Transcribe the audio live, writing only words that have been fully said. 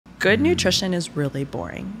good nutrition is really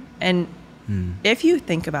boring. And if you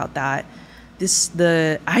think about that,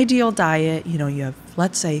 the ideal diet, you know, you have,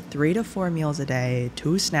 let's say 3 to 4 meals a day,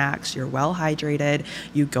 2 snacks, you're well hydrated,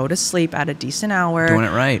 you go to sleep at a decent hour. Doing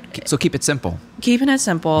it right. So keep it simple. Keeping it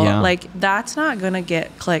simple. Yeah. Like, that's not going to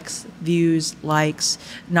get clicks, views, likes,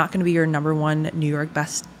 not going to be your #1 New York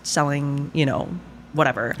best selling, you know,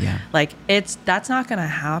 whatever. Yeah. Like, that's not going to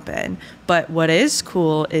happen. But what is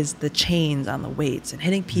cool is the chains on the weights and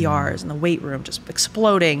hitting PRs and the weight room just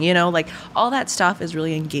exploding, you know, like all that stuff is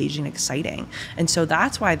really engaging, exciting. And so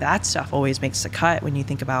that's why that stuff always makes the cut when you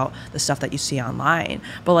think about the stuff that you see online.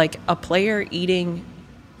 But like a player eating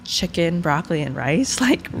chicken, broccoli, and rice,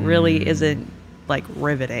 like really isn't like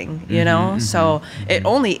riveting, you know? So it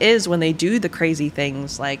only is when they do the crazy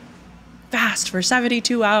things like fast for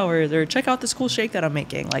 72 hours or check out this cool shake that I'm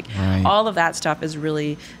making. Like all of that stuff is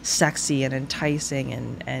really sexy and enticing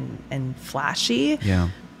and flashy. Yeah.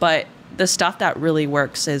 But the stuff that really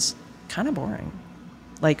works is kind of boring.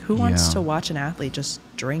 Like, who wants to watch an athlete just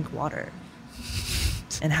drink water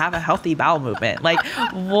and have a healthy bowel movement? Like,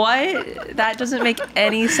 what? That doesn't make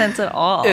any sense at all.